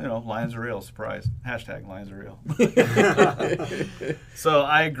then, you know, lions are real. Surprise. # lions are real. So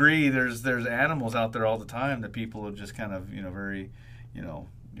I agree. There's animals out there all the time that people have just kind of, you know, very, you know,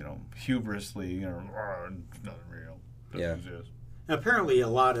 hubrisly, you know, it's not real. Apparently, a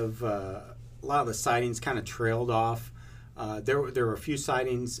lot of the sightings kind of trailed off. There were a few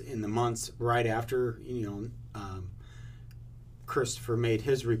sightings in the months right after, you know, Christopher made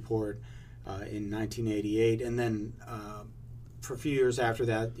his report in 1988, and then for a few years after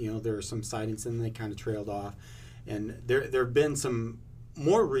that, you know, there were some sightings, and they kind of trailed off. And there have been some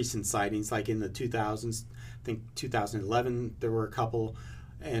more recent sightings, like in the 2000s. I think 2011 there were a couple,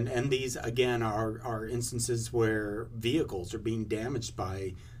 and these again are instances where vehicles are being damaged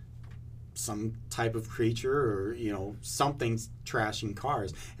by some type of creature, or you know, something's trashing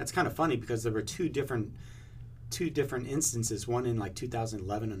cars. That's kind of funny because there were two different instances, one in like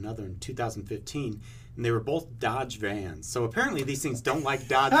 2011, another in 2015, and they were both Dodge vans. So apparently these things don't like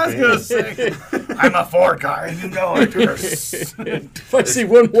Dodge vans. I was going to say, I'm a Ford guy, and you know it. If I see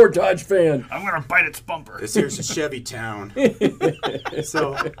one more Dodge van, I'm going to bite its bumper. This here's a Chevy town.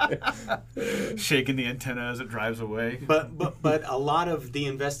 So shaking the antenna as it drives away. But a lot of the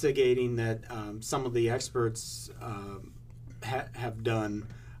investigating that some of the experts have done,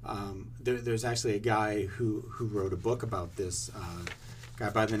 there's actually a guy who wrote a book about this, guy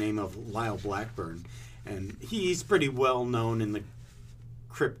by the name of Lyle Blackburn, and he's pretty well known in the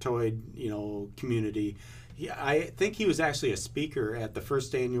cryptoid, you know, community. I think he was actually a speaker at the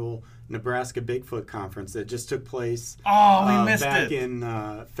first annual Nebraska Bigfoot Conference that just took place we missed back it. in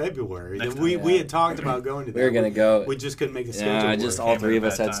February. Next We had talked about going to that. We were going to go. We just couldn't make the schedule Yeah, work. just all three of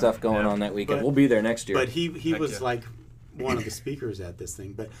us Came at had that stuff time. going Yeah. on that weekend. But- We'll be there next year. But he Heck was yeah. like one of the speakers at this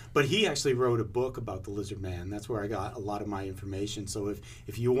thing. But he actually wrote a book about the lizard man. That's where I got a lot of my information. So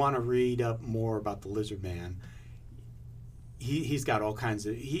if you want to read up more about the lizard man, he's got all kinds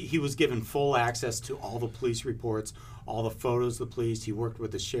of. He was given full access to all the police reports, all the photos of the police. He worked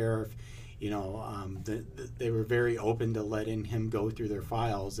with the sheriff. You know, they were very open to letting him go through their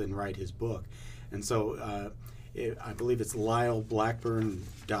files and write his book. And so I believe it's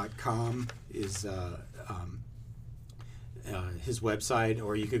LyleBlackburn.com is his website,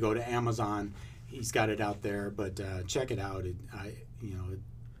 or you could go to Amazon. He's got it out there, but check it out. It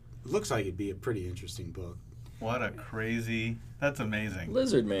looks like it'd be a pretty interesting book. What a crazy. That's amazing.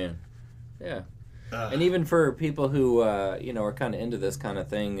 Lizard Man. Yeah. And even for people who, are kind of into this kind of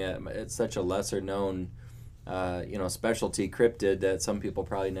thing, it's such a lesser known, specialty cryptid that some people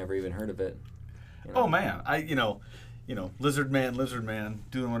probably never even heard of it. You know? Oh man, lizard man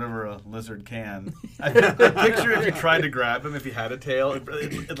doing whatever a lizard can. I picture if you tried to grab him, if he had a tail,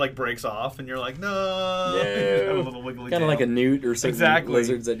 it like breaks off, and you're like, no. Have a little wiggly Kind of tail. like a newt or something. Exactly.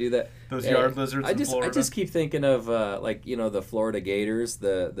 Lizards that do that. Those yard lizards in I Florida. just keep thinking of the Florida Gators,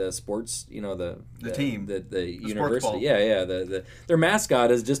 the sports, the team. the university. ball. Yeah. Their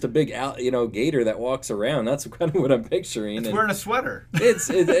mascot is just a big gator that walks around. That's kind of what I'm picturing. It's And wearing a sweater.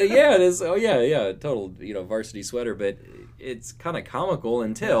 it is. Oh yeah, total varsity sweater, but it's kind of comical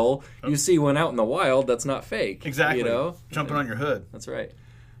until you see one out in the wild that's not fake. Exactly. Jumping on your hood. That's right.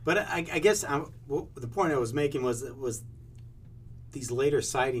 But I guess the point I was making was these later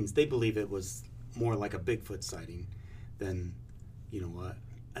sightings. They believe it was more like a Bigfoot sighting than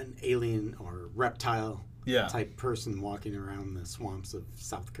an alien or reptile type person walking around the swamps of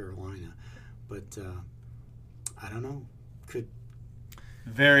South Carolina. But I don't know.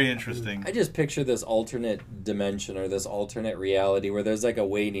 Very interesting. I just picture this alternate dimension or this alternate reality where there's like a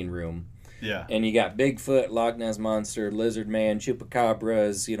waiting room. Yeah. And you got Bigfoot, Loch Ness Monster, Lizard Man,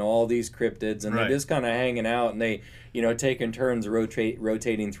 Chupacabras, all these cryptids, and Right. they're just kind of hanging out, and they, taking turns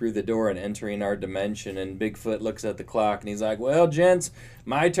rotating through the door and entering our dimension. And Bigfoot looks at the clock, and he's like, well, gents,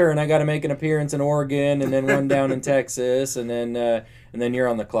 my turn. I got to make an appearance in Oregon, and then one down in Texas, and then you're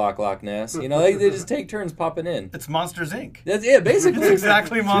on the clock, Loch Ness. They just take turns popping in. It's Monsters, Inc. That's it, basically. It's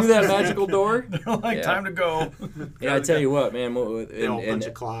exactly Through Monsters, that Inc. magical door. They're like, Yeah. time to go. Yeah, I tell you what, man. Bunch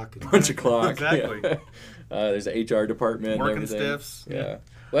of clock. Bunch of clock. Exactly. Yeah. There's an HR department. Working and everything. stiffs. Yeah.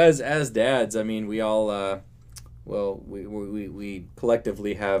 Well, as dads, I mean, we all, we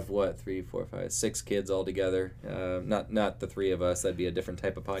collectively have 3, 4, 5, 6 kids all together. Not the three of us. That'd be a different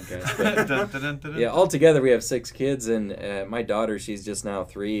type of podcast. But Dun, dun, dun, dun, dun. yeah, all together we have 6 kids, and my daughter, she's just now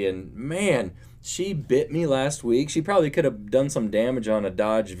 3, and man, she bit me last week. She probably could have done some damage on a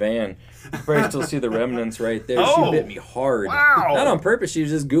Dodge van. You probably still see the remnants right there. Oh, she bit me hard. wow. Not on purpose. She was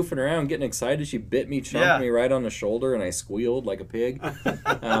just goofing around, getting excited. She bit me, chomped Yeah. me right on the shoulder, and I squealed like a pig.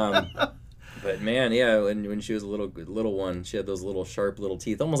 But man, yeah, when she was a little one, she had those little sharp little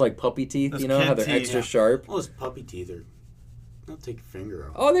teeth, almost like puppy teeth. Those How kid they're teeth. extra Yeah. sharp. Well, those puppy teeth they'll take your finger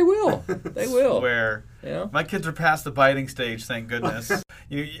off. Oh, they will. They will. Where Yeah. my kids are past the biting stage, thank goodness.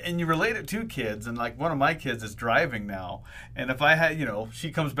 You relate it to kids, and like one of my kids is driving now, and if I had,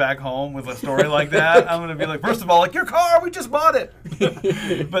 she comes back home with a story like that, I'm gonna be like, first of all, like, your car, we just bought it.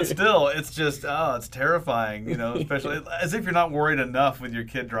 But still, it's just, it's terrifying, especially as if you're not worried enough with your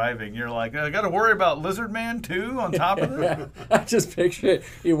kid driving. You're like, I got to worry about Lizard Man too on top of it. I just picture it.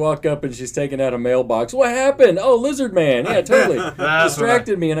 You walk up and she's taking out a mailbox. What happened? Oh, Lizard Man. Yeah, totally.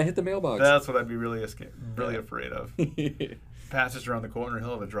 Distracted me and I hit the mailbox. That's what I'd be really afraid of. Passes around the corner,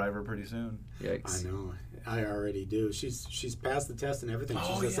 he'll have a driver pretty soon. Yikes. I know. I already do. She's passed the test and everything.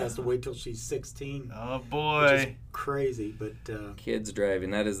 She just has to wait till she's 16. Oh Which is boy, crazy, but Kids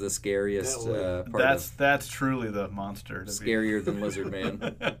driving. That is the scariest part that's truly the monster. scarier than Lizard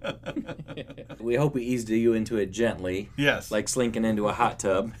Man. We hope we eased you into it gently. Yes. Like slinking into a hot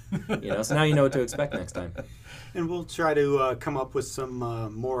tub. So now you know what to expect next time. and we'll try to come up with some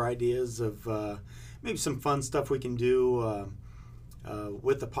more ideas of maybe some fun stuff we can do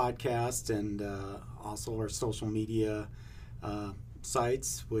with the podcast and also our social media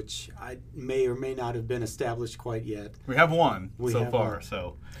sites, which I may or may not have been established quite yet. We have one We so have far, one.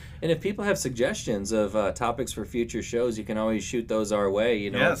 so And if people have suggestions of topics for future shows, you can always shoot those our way.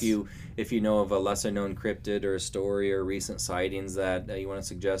 Yes. If you know of a lesser known cryptid or a story or recent sightings that you want to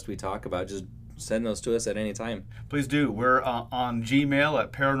suggest we talk about, just send those to us at any time. Please do. We're on Gmail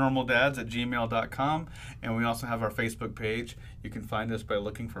at paranormaldads@gmail.com, and we also have our Facebook page. You can find us by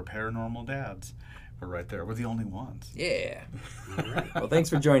looking for Paranormal Dads. We're right there. We're the only ones. Yeah. Well, thanks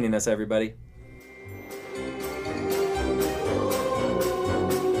for joining us, everybody.